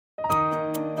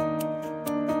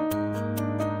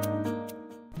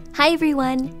Hi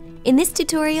everyone! In this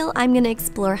tutorial, I'm going to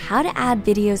explore how to add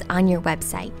videos on your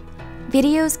website.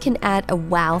 Videos can add a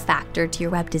wow factor to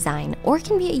your web design or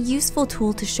can be a useful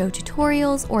tool to show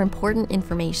tutorials or important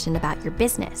information about your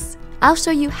business. I'll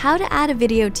show you how to add a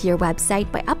video to your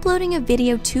website by uploading a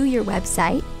video to your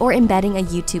website or embedding a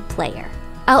YouTube player.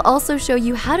 I'll also show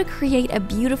you how to create a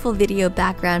beautiful video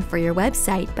background for your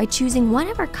website by choosing one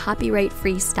of our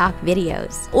copyright-free stock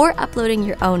videos or uploading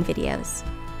your own videos.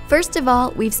 First of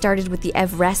all, we've started with the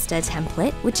Evresta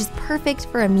template, which is perfect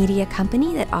for a media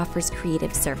company that offers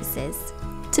creative services.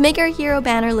 To make our hero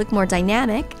banner look more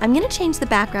dynamic, I'm going to change the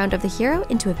background of the hero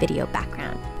into a video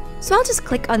background. So I'll just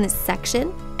click on this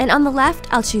section, and on the left,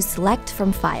 I'll choose Select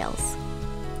from Files.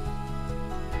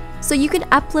 So you can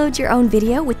upload your own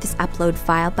video with this Upload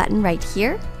File button right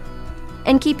here.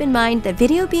 And keep in mind that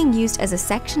video being used as a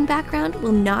section background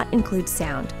will not include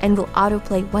sound and will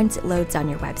autoplay once it loads on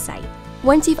your website.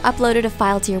 Once you've uploaded a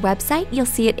file to your website, you'll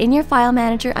see it in your file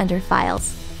manager under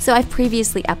Files. So I've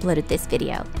previously uploaded this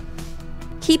video.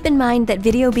 Keep in mind that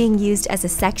video being used as a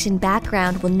section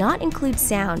background will not include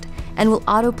sound and will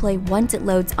autoplay once it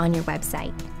loads on your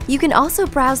website. You can also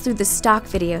browse through the stock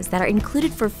videos that are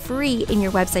included for free in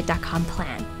your website.com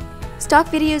plan. Stock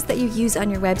videos that you use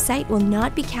on your website will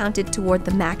not be counted toward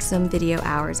the maximum video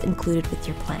hours included with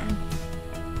your plan.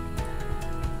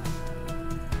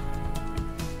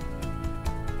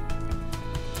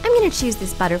 I'm going to choose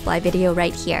this butterfly video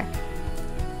right here.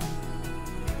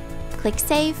 Click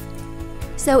Save.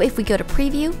 So if we go to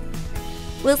Preview,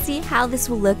 we'll see how this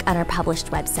will look on our published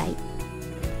website.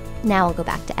 Now I'll go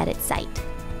back to Edit Site.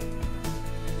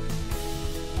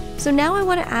 So now I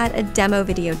want to add a demo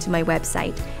video to my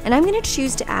website, and I'm going to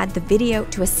choose to add the video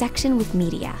to a section with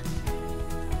media.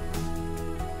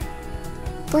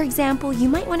 For example, you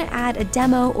might want to add a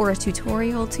demo or a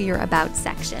tutorial to your About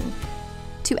section.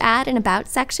 To add an About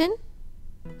section,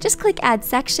 just click Add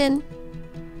Section,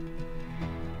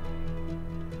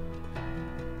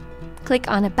 click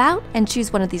on About and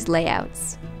choose one of these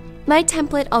layouts. My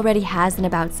template already has an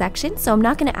About section, so I'm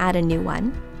not going to add a new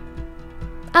one.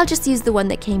 I'll just use the one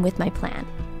that came with my plan.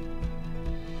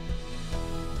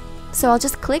 So I'll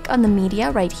just click on the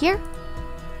media right here.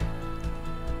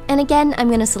 And again, I'm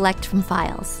going to select from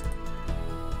Files.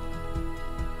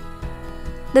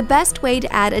 The best way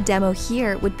to add a demo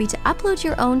here would be to upload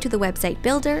your own to the website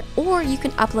builder, or you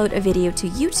can upload a video to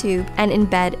YouTube and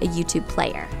embed a YouTube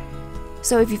player.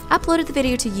 So if you've uploaded the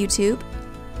video to YouTube,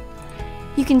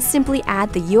 you can simply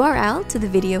add the URL to the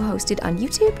video hosted on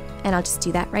YouTube, and I'll just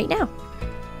do that right now.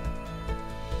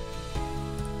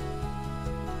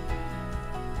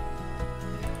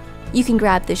 You can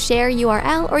grab the share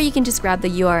URL, or you can just grab the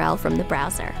URL from the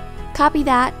browser. Copy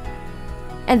that,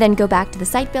 and then go back to the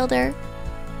site builder,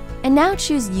 and now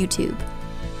choose YouTube.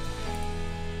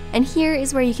 And here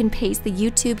is where you can paste the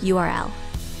YouTube URL.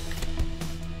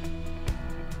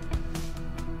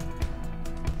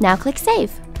 Now click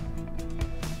Save.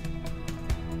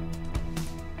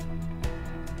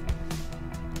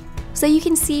 So you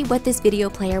can see what this video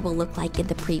player will look like in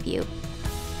the preview.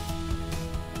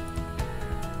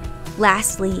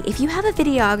 Lastly, if you have a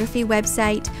videography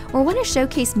website or want to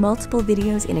showcase multiple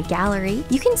videos in a gallery,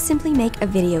 you can simply make a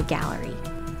video gallery.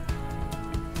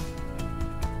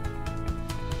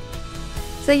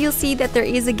 So you'll see that there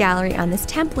is a gallery on this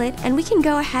template, and we can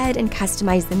go ahead and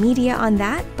customize the media on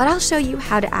that, but I'll show you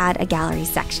how to add a gallery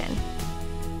section.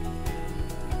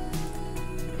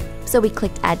 So we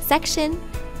clicked Add Section,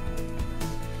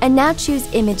 and now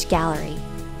choose Image Gallery.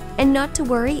 And not to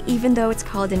worry, even though it's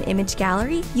called an image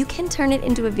gallery, you can turn it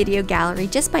into a video gallery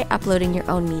just by uploading your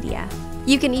own media.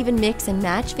 You can even mix and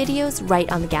match videos right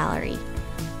on the gallery.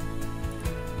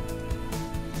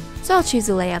 So I'll choose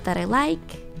a layout that I like.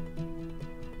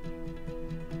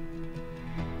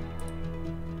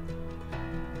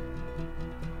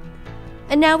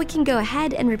 And now we can go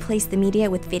ahead and replace the media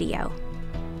with video.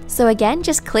 So again,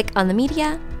 just click on the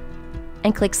media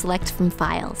and click Select from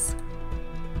Files.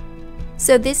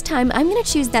 So this time, I'm going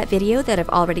to choose that video that I've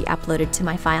already uploaded to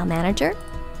my file manager.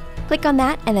 Click on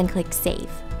that and then click Save.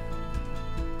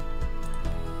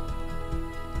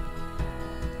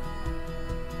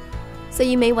 So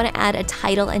you may want to add a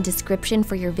title and description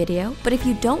for your video, but if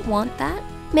you don't want that,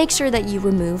 make sure that you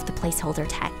remove the placeholder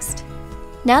text.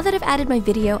 Now that I've added my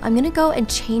video, I'm going to go and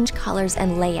change colors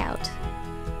and layout.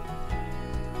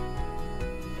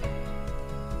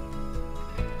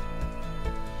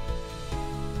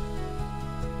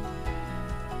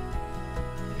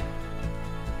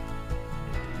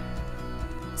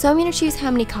 So I'm going to choose how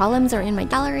many columns are in my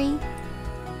gallery.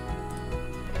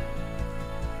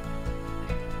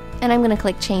 And I'm going to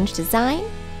click Change Design.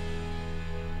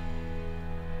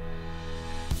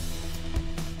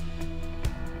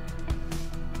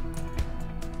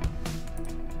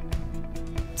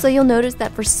 So you'll notice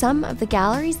that for some of the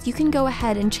galleries, you can go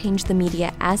ahead and change the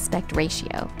media aspect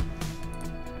ratio.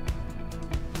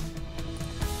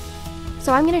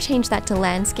 So I'm going to change that to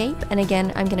landscape, and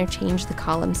again, I'm going to change the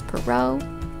columns per row.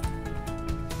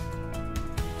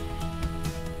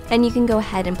 And you can go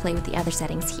ahead and play with the other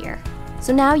settings here.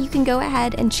 So now you can go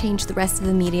ahead and change the rest of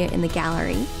the media in the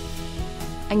gallery.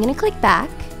 I'm going to click back.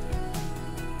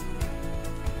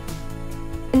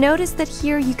 Notice that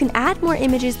here you can add more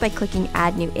images by clicking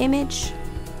Add New Image.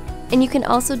 And you can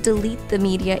also delete the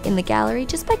media in the gallery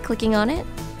just by clicking on it.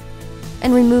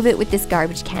 And remove it with this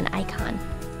garbage can icon.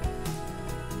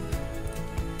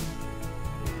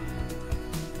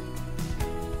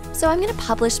 So I'm going to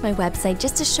publish my website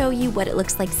just to show you what it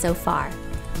looks like so far.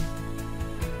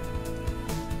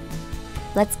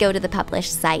 Let's go to the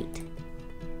published site.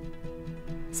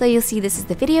 So you'll see this is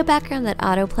the video background that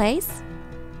auto plays.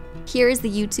 Here is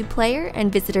the YouTube player,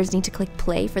 and visitors need to click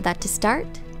play for that to start.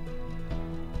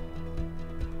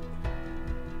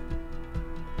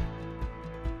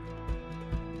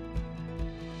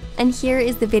 And here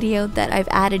is the video that I've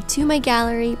added to my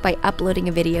gallery by uploading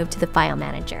a video to the file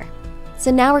manager.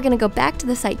 So now we're going to go back to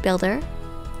the site builder.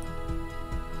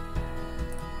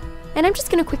 And I'm just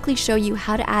going to quickly show you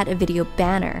how to add a video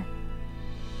banner.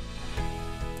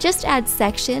 Just add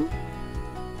section,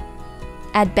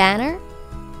 add banner,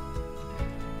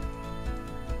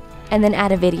 and then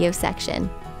add a video section.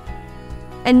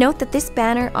 And note that this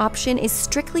banner option is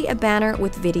strictly a banner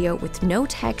with video with no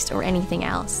text or anything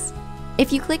else.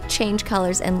 If you click change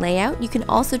colors and layout, you can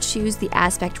also choose the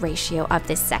aspect ratio of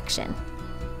this section.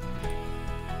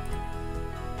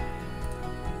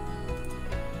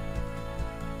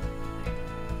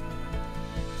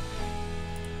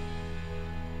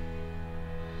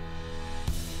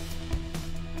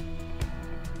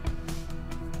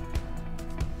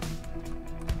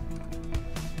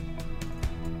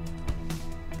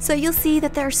 So you'll see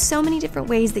that there are so many different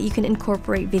ways that you can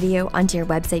incorporate video onto your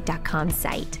website.com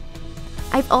site.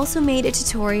 I've also made a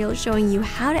tutorial showing you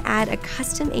how to add a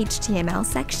custom HTML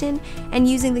section and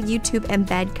using the YouTube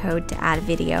embed code to add a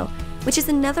video, which is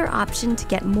another option to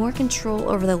get more control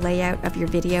over the layout of your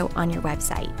video on your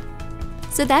website.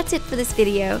 So that's it for this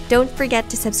video. Don't forget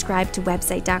to subscribe to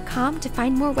website.com to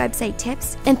find more website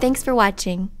tips, and thanks for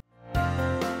watching.